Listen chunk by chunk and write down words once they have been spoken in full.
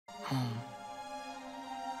Home.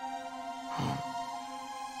 Home.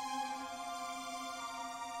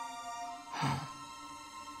 Home.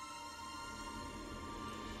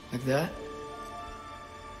 Like that?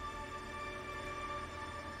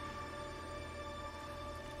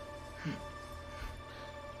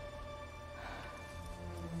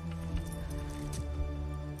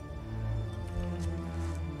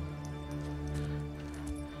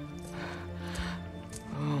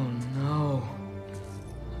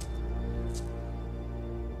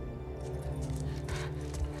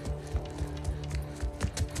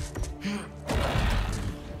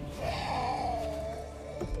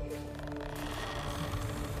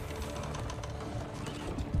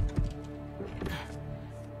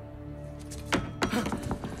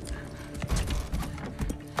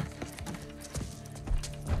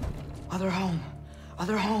 Other home.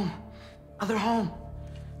 Other home. Other home.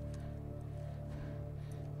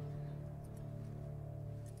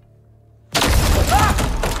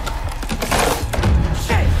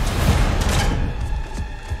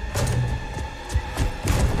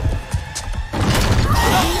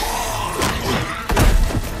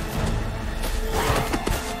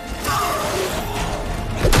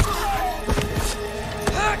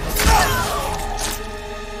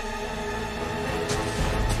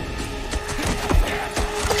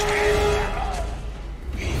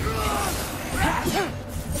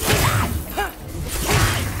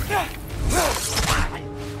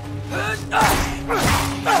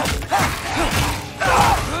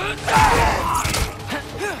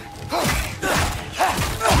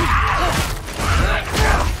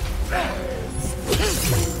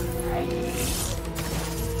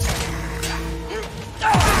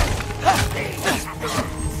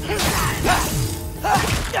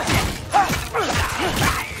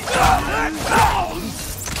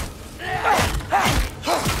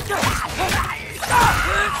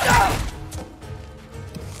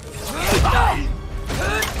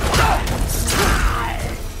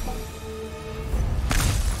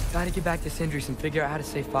 Gotta get back to Sindri's and figure out how to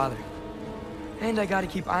save Father. And I gotta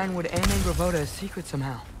keep Ironwood and Angravoda a secret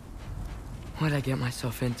somehow. What'd I get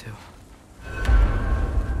myself into?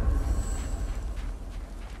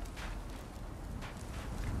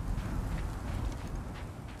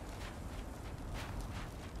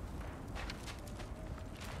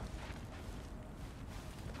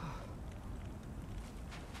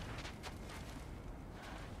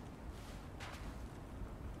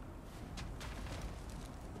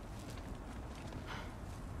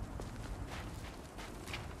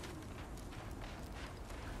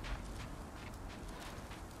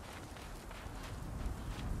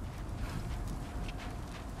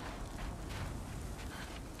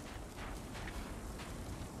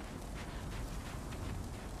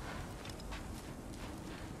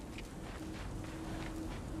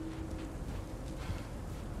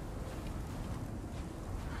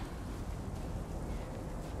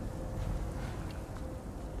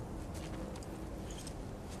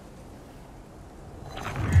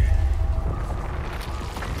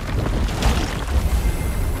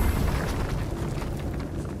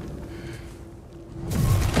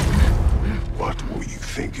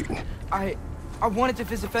 I wanted to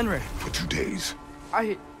visit Fenrir. For 2 days.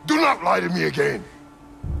 Do not lie to me again!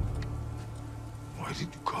 Why did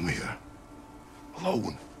you come here?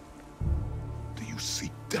 Alone? Do you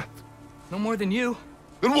seek death? No more than you.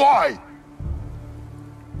 Then why?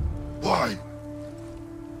 Why?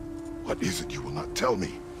 What is it you will not tell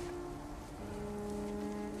me?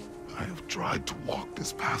 I have tried to walk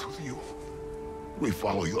this path with you. We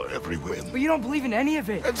follow your every whim. But you don't believe in any of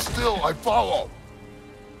it. And still I follow.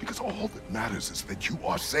 Because all that matters is that you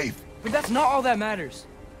are safe. But that's not all that matters.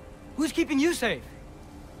 Who's keeping you safe?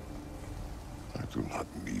 I do not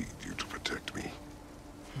need you to protect me.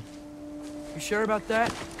 You sure about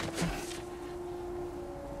that?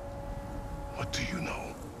 What do you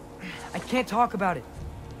know? I can't talk about it.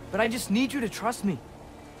 But I just need you to trust me.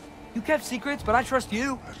 You kept secrets, but I trust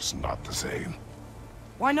you. That is not the same.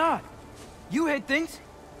 Why not? You hid things.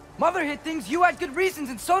 Mother hid things. You had good reasons,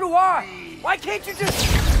 and so do I. Why can't you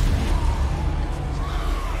just...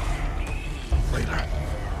 Later.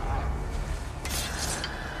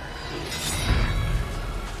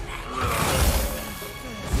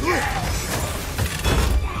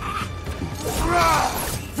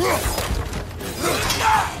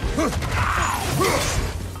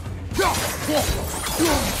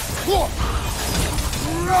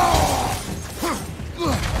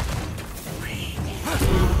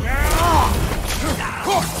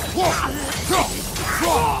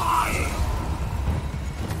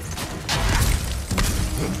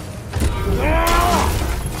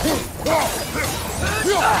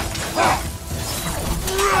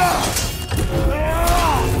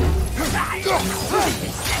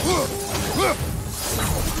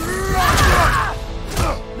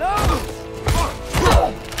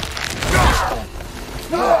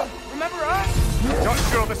 Remember us? Not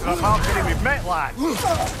sure this is a balcony we've met, lad.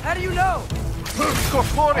 How do you know?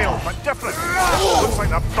 Corporeal, but different. Looks like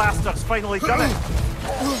the bastard's finally done it.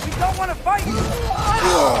 We don't want to fight!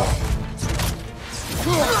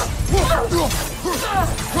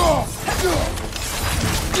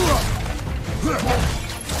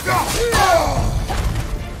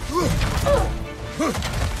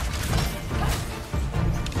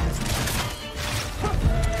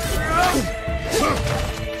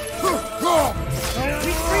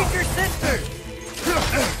 We freed your sister!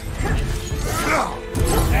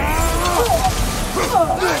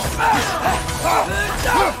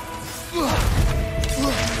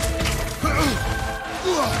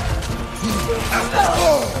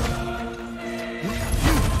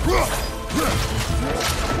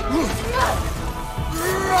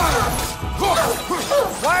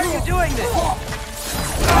 Why are you doing this?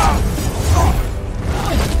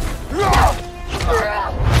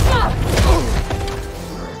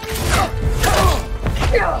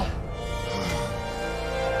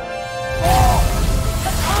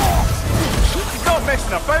 She's not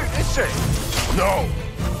messing about, is she? No!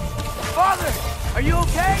 Father, are you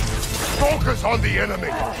okay? Focus on the enemy,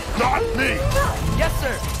 not me! Yes,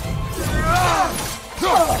 sir.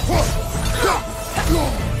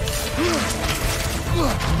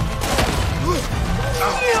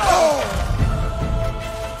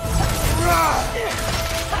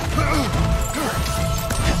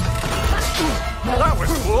 That was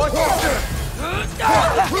close.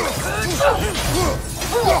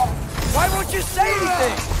 Why won't you say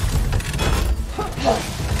anything?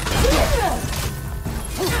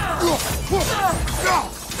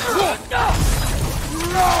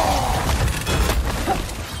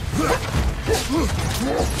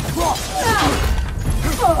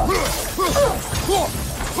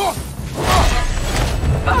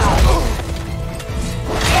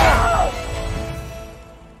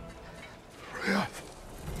 Freya.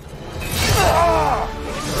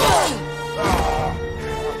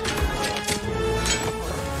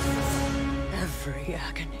 Every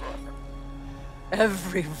agony,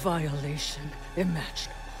 every violation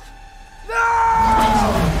imaginable.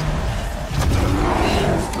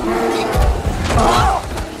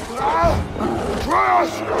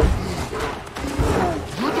 Atreus!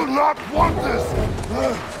 You do not want this!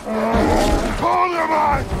 Calm your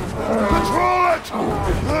mind! Control it!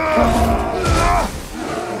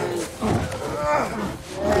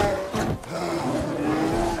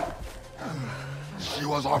 She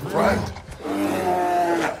was our friend.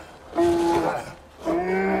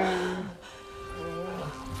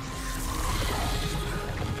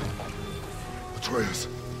 Atreus.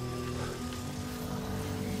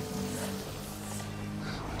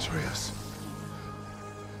 Atreus.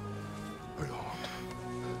 Are you harmed?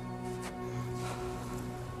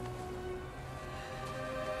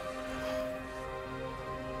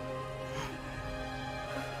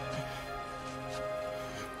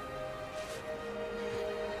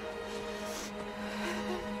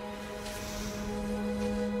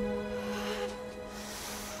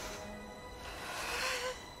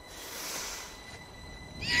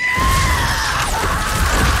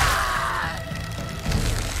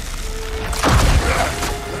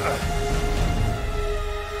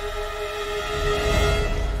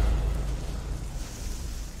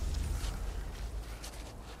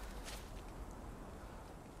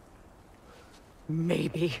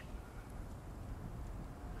 Maybe.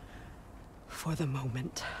 For the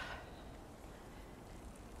moment.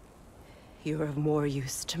 You're of more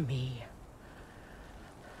use to me.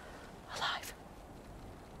 Alive.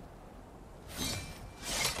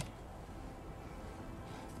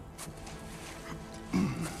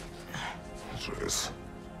 Atreus.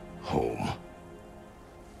 Home.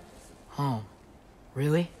 Home.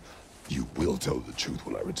 Really? You will tell the truth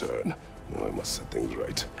when I return. I must set things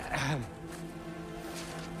right.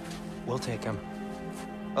 We'll take him.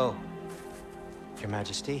 Oh, Your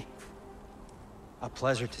Majesty. A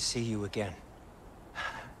pleasure to see you again.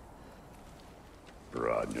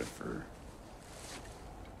 Ragnarök.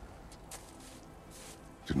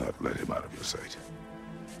 Do not let him out of your sight.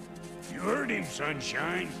 You heard him,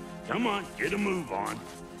 Sunshine. Come on, get a move on.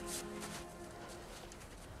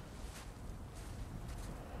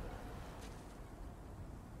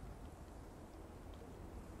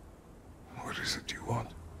 What is it you want?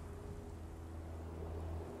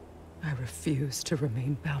 I refuse to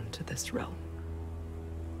remain bound to this realm.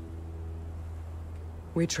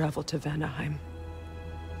 We travel to Vanaheim.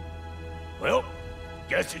 Well,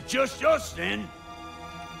 guess it's just us then.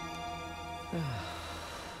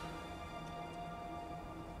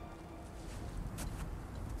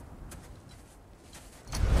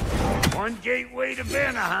 One gateway to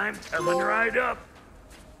Vanaheim, coming right up.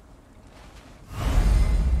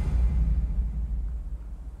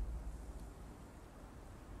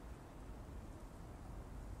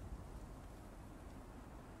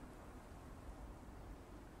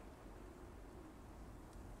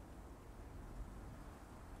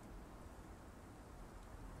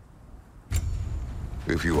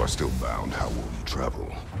 If you are still bound, how will you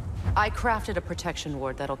travel? I crafted a protection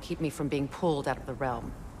ward that'll keep me from being pulled out of the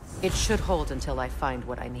realm. It should hold until I find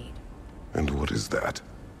what I need. And what is that?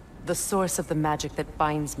 The source of the magic that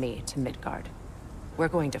binds me to Midgard. We're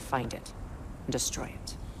going to find it and destroy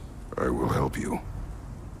it. I will help you.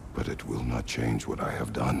 But it will not change what I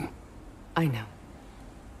have done. I know.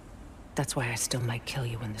 That's why I still might kill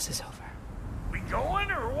you when this is over. We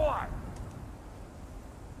going or what?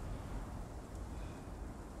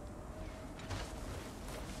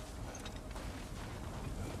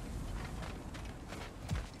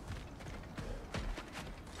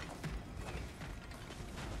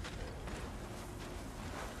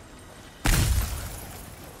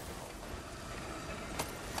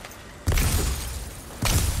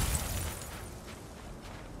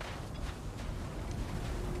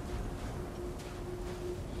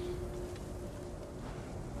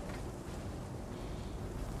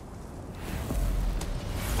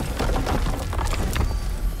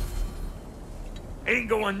 Ain't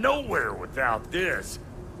going nowhere without this.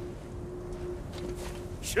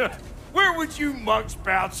 Where would you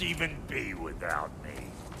muckspouts even be without me?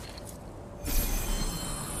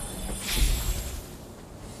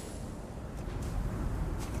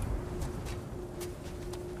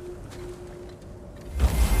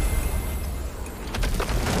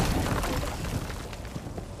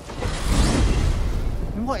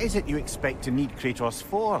 And what is it you expect to need Kratos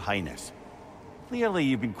for, Highness? Clearly,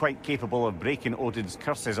 you've been quite capable of breaking Odin's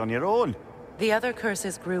curses on your own. The other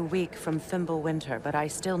curses grew weak from Fimbulwinter, but I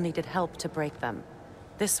still needed help to break them.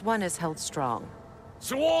 This one is held strong.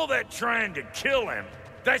 So all that trying to kill him,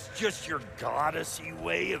 that's just your goddessy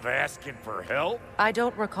way of asking for help? I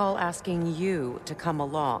don't recall asking you to come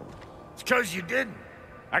along. It's 'cause you didn't.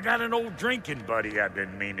 I got an old drinking buddy I've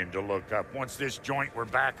been meaning to look up once this joint were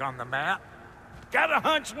back on the map. Got a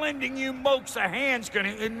hunch lending you mokes a hand's gonna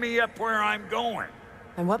end me up where I'm going.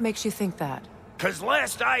 And what makes you think that? 'Cause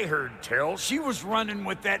last I heard tell, she was running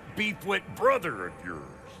with that beefwit brother of yours.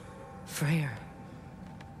 Freya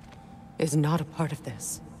is not a part of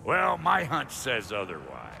this. Well, my hunch says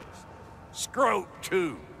otherwise. Scrote,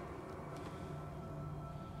 too.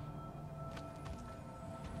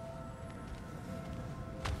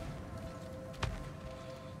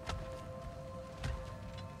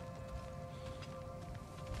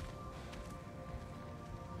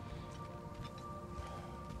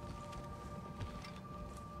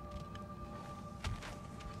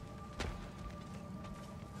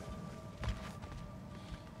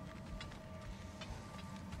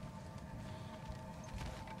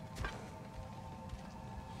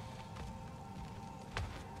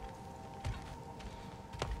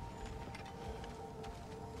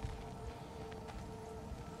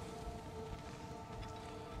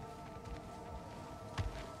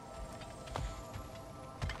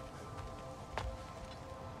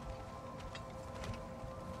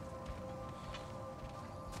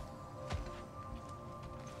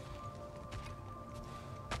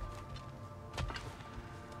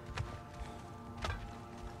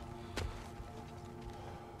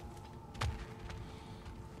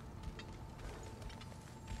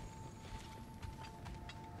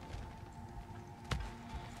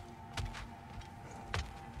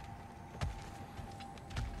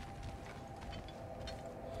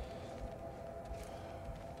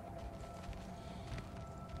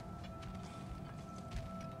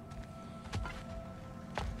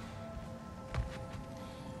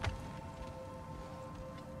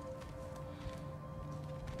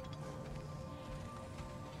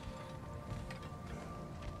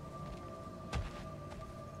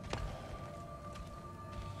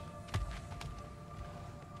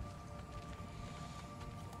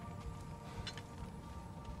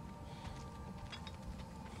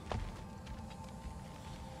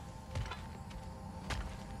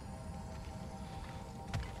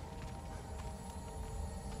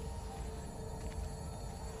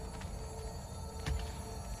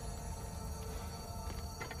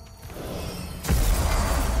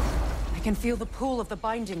 I can feel the pull of the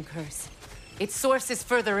binding curse. Its source is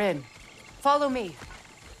further in. Follow me.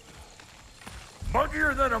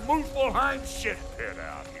 Muggier than a Muspelheim shit pit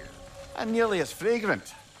out here. And nearly as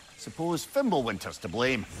fragrant. Suppose Fimbulwinter's to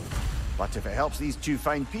blame. But if it helps these two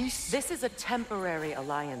find peace... This is a temporary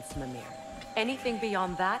alliance, Mimir. Anything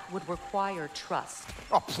beyond that would require trust.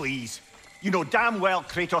 Oh, please. You know damn well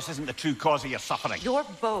Kratos isn't the true cause of your suffering. You're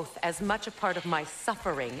both as much a part of my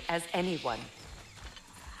suffering as anyone.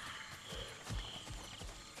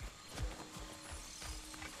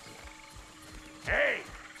 Hey,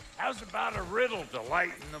 how's about a riddle to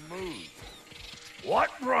lighten the mood? What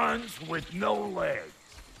runs with no legs?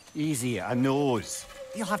 Easy, a nose.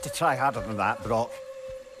 You'll have to try harder than that, Brock.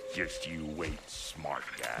 Just you wait, smart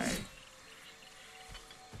guy.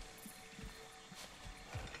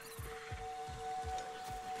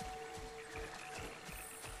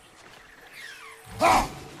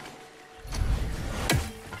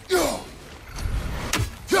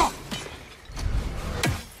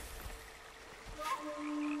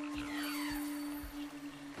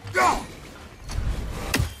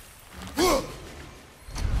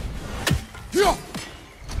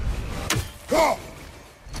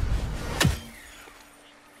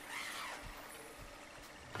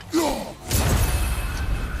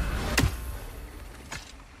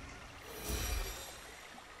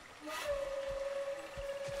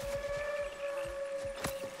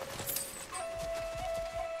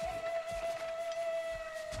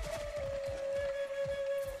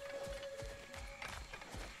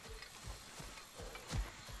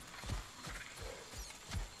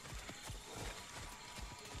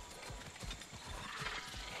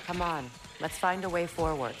 Come on, let's find a way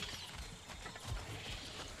forward.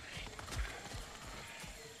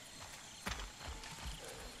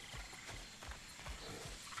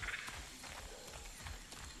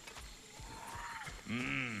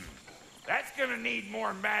 That's gonna need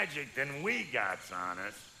more magic than we got on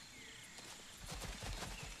us.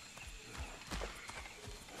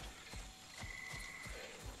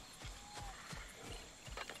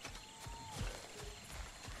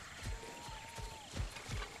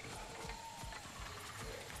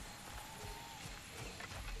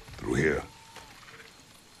 Through here.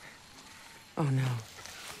 Oh no.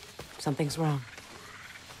 Something's wrong.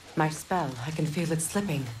 My spell, I can feel it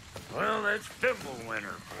slipping. Well, that's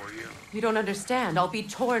Fimbulwinter for you. You don't understand. I'll be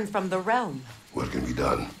torn from the realm. What can be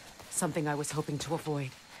done? Something I was hoping to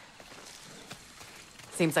avoid.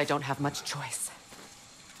 Seems I don't have much choice.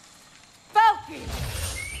 Falky!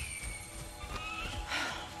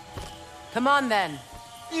 Come on, then.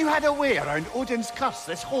 You had a way around Odin's curse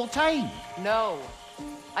this whole time. No.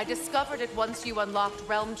 I discovered it once you unlocked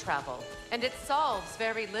realm travel, and it solves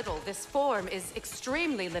very little. This form is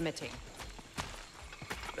extremely limiting.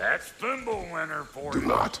 That's Fimbulwinter for Do you.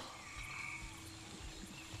 not